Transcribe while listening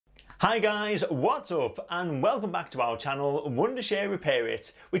Hi guys, what's up and welcome back to our channel Wondershare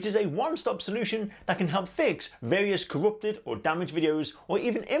Repairit, which is a one-stop solution that can help fix various corrupted or damaged videos or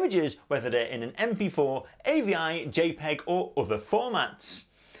even images, whether they're in an MP4, AVI, JPEG or other formats.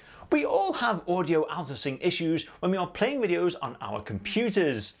 We all have audio out of sync issues when we are playing videos on our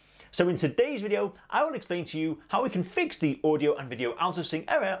computers. So in today's video, I will explain to you how we can fix the audio and video out of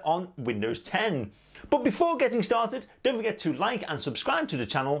sync error on Windows 10. But before getting started, don't forget to like and subscribe to the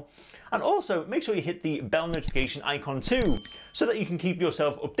channel, and also make sure you hit the bell notification icon too, so that you can keep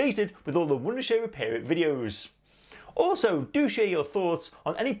yourself updated with all the Wondershare Repairit videos. Also, do share your thoughts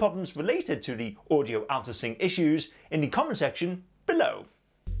on any problems related to the audio out of sync issues in the comment section below.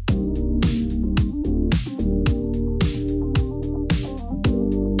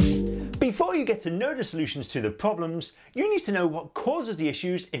 Before you get to know the solutions to the problems, you need to know what causes the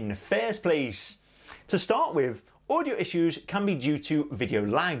issues in the first place. To start with, audio issues can be due to video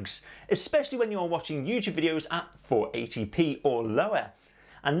lags, especially when you are watching YouTube videos at 480p or lower,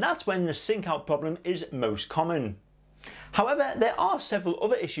 and that's when the sync out problem is most common. However, there are several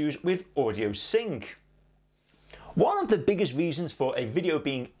other issues with audio sync. One of the biggest reasons for a video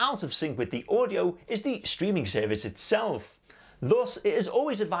being out of sync with the audio is the streaming service itself. Thus, it is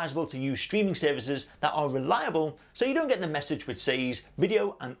always advisable to use streaming services that are reliable so you don't get the message which says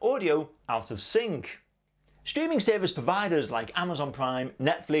video and audio out of sync. Streaming service providers like Amazon Prime,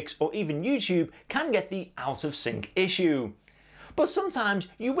 Netflix or even YouTube can get the out of sync issue. But sometimes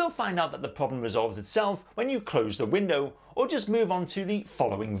you will find out that the problem resolves itself when you close the window or just move on to the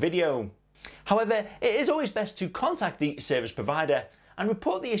following video. However, it is always best to contact the service provider and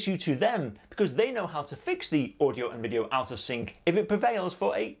report the issue to them, because they know how to fix the audio and video out of sync if it prevails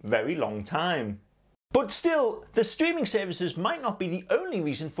for a very long time. But still, the streaming services might not be the only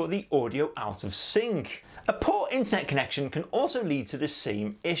reason for the audio out of sync. A poor internet connection can also lead to the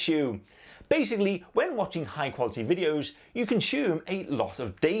same issue. Basically, when watching high quality videos, you consume a lot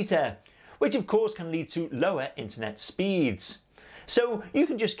of data, which of course can lead to lower internet speeds. So you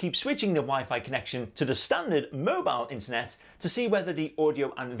can just keep switching the Wi-Fi connection to the standard mobile internet to see whether the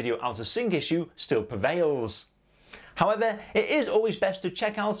audio and video out of sync issue still prevails. However, it is always best to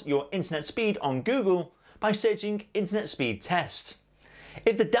check out your internet speed on Google by searching internet speed test.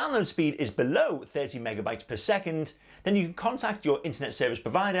 If the download speed is below 30 megabytes per second, then you can contact your internet service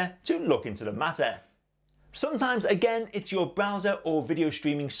provider to look into the matter. Sometimes again, it's your browser or video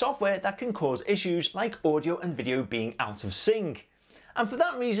streaming software that can cause issues like audio and video being out of sync. And for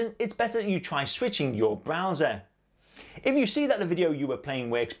that reason, it's better you try switching your browser. If you see that the video you were playing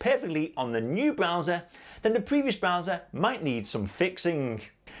works perfectly on the new browser, then the previous browser might need some fixing.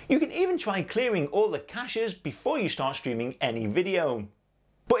 You can even try clearing all the caches before you start streaming any video.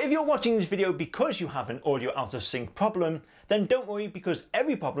 But if you're watching this video because you have an audio out of sync problem, then don't worry, because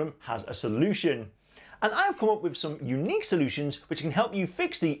every problem has a solution. And I've come up with some unique solutions which can help you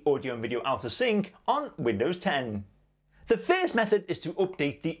fix the audio and video out of sync on Windows 10. The first method is to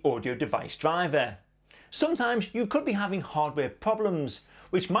update the audio device driver. Sometimes you could be having hardware problems,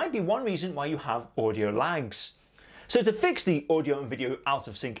 which might be one reason why you have audio lags. So to fix the audio and video out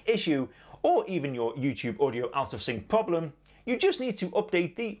of sync issue, or even your YouTube audio out of sync problem, you just need to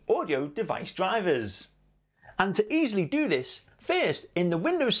update the audio device drivers. And to easily do this, first in the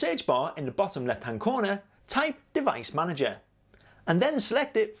Windows search bar in the bottom left hand corner, type Device Manager, and then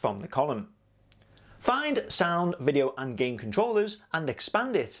select it from the column. Find Sound, Video and Game Controllers and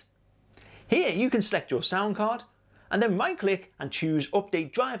expand it. Here you can select your sound card and then right click and choose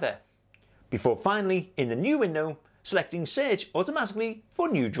Update Driver, before finally in the new window selecting Search automatically for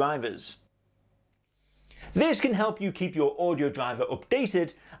new drivers. This can help you keep your audio driver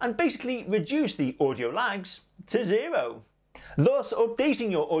updated and basically reduce the audio lags to zero. Thus,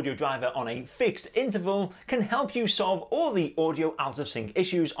 updating your audio driver on a fixed interval can help you solve all the audio out of sync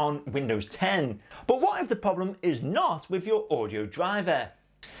issues on Windows 10. But what if the problem is not with your audio driver?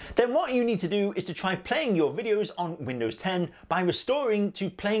 Then what you need to do is to try playing your videos on Windows 10 by restoring to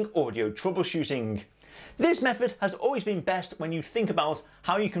playing audio troubleshooting. This method has always been best when you think about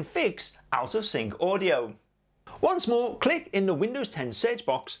how you can fix out of sync audio. Once more, click in the Windows 10 search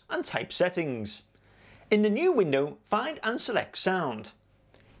box and type Settings. In the new window, find and select Sound.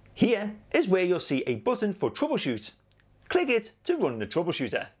 Here is where you'll see a button for Troubleshoot. Click it to run the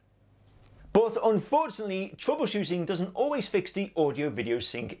Troubleshooter. But unfortunately, troubleshooting doesn't always fix the audio-video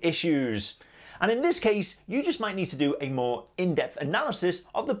sync issues. And in this case, you just might need to do a more in-depth analysis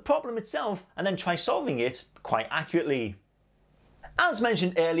of the problem itself and then try solving it quite accurately. As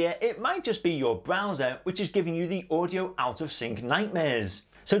mentioned earlier, it might just be your browser which is giving you the audio out of sync nightmares.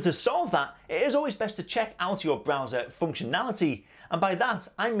 So to solve that, it is always best to check out your browser functionality, and by that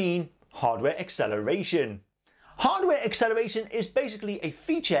I mean hardware acceleration. Hardware acceleration is basically a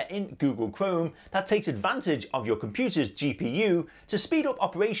feature in Google Chrome that takes advantage of your computer's GPU to speed up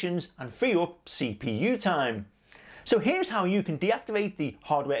operations and free up CPU time. So here's how you can deactivate the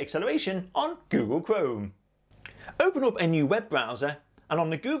hardware acceleration on Google Chrome. Open up a new web browser, and on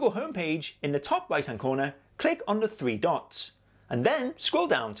the Google homepage in the top right hand corner, click on the three dots, and then scroll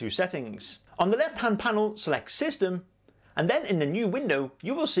down to Settings. On the left hand panel, select System, and then in the new window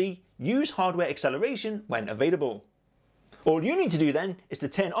you will see Use Hardware Acceleration when available. All you need to do then is to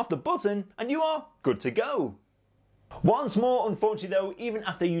turn off the button and you are good to go. Once more, unfortunately though, even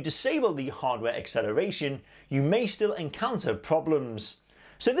after you disable the hardware acceleration, you may still encounter problems.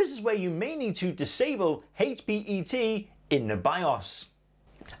 So this is where you may need to disable HPET in the BIOS.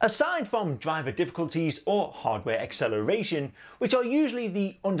 Aside from driver difficulties or hardware acceleration, which are usually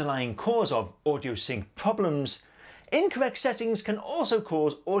the underlying cause of audio sync problems, incorrect settings can also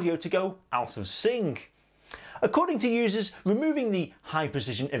cause audio to go out of sync. According to users, removing the high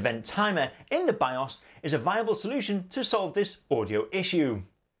precision event timer in the BIOS is a viable solution to solve this audio issue.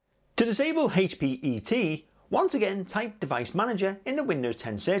 To disable HPET, once again type Device Manager in the Windows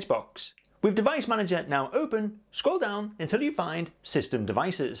 10 search box. With Device Manager now open, scroll down until you find System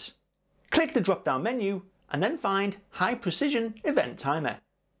Devices. Click the drop down menu and then find High Precision Event Timer.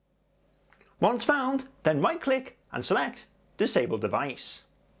 Once found, then right click and select Disable Device.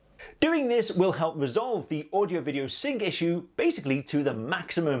 Doing this will help resolve the audio video sync issue basically to the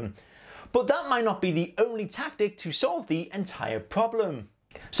maximum. But that might not be the only tactic to solve the entire problem.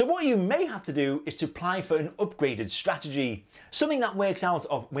 So what you may have to do is to apply for an upgraded strategy, something that works out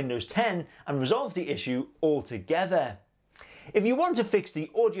of Windows 10 and resolves the issue altogether. If you want to fix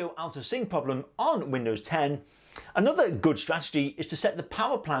the audio out of sync problem on Windows 10, another good strategy is to set the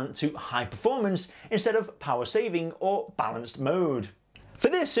power plan to high performance instead of power saving or balanced mode. For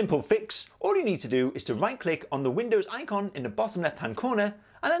this simple fix, all you need to do is to right click on the Windows icon in the bottom left hand corner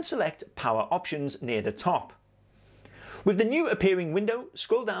and then select Power Options near the top. With the new appearing window,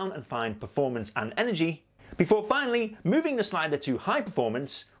 scroll down and find Performance and Energy, before finally moving the slider to High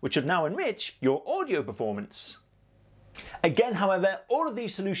Performance, which should now enrich your audio performance. Again, however, all of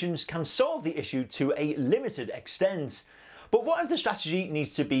these solutions can solve the issue to a limited extent, but what if the strategy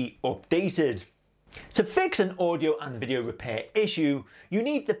needs to be updated? To fix an audio and video repair issue, you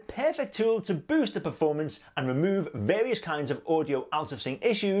need the perfect tool to boost the performance and remove various kinds of audio out of sync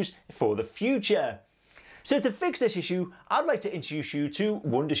issues for the future. So to fix this issue, I'd like to introduce you to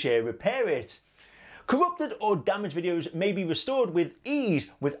Wondershare Repairit. Corrupted or damaged videos may be restored with ease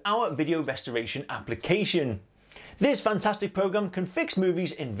with our video restoration application. This fantastic program can fix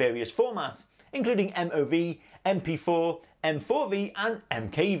movies in various formats, including MOV, MP4, M4V and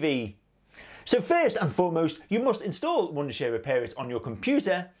MKV. So first and foremost, you must install Wondershare Repairit on your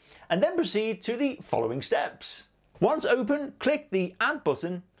computer and then proceed to the following steps. Once open, click the Add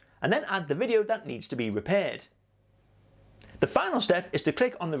button and then add the video that needs to be repaired. The final step is to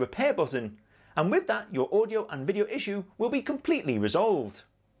click on the Repair button, and with that your audio and video issue will be completely resolved.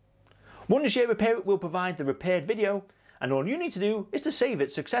 Wondershare Repairit will provide the repaired video, and all you need to do is to save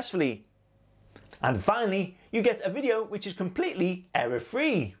it successfully. And finally, you get a video which is completely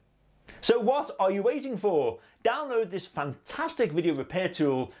error-free. So what are you waiting for? Download this fantastic video repair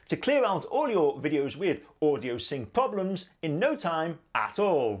tool to clear out all your videos with audio sync problems in no time at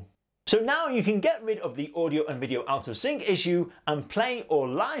all. So now you can get rid of the audio and video out of sync issue and play or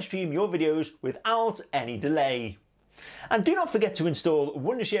live stream your videos without any delay. And do not forget to install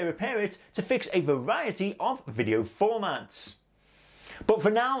Wondershare Repairit to fix a variety of video formats. But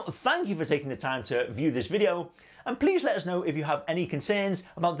for now, thank you for taking the time to view this video, and please let us know if you have any concerns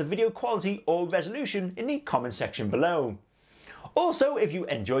about the video quality or resolution in the comment section below. Also, if you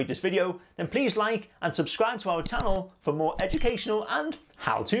enjoyed this video, then please like and subscribe to our channel for more educational and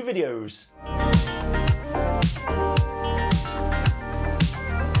how-to videos.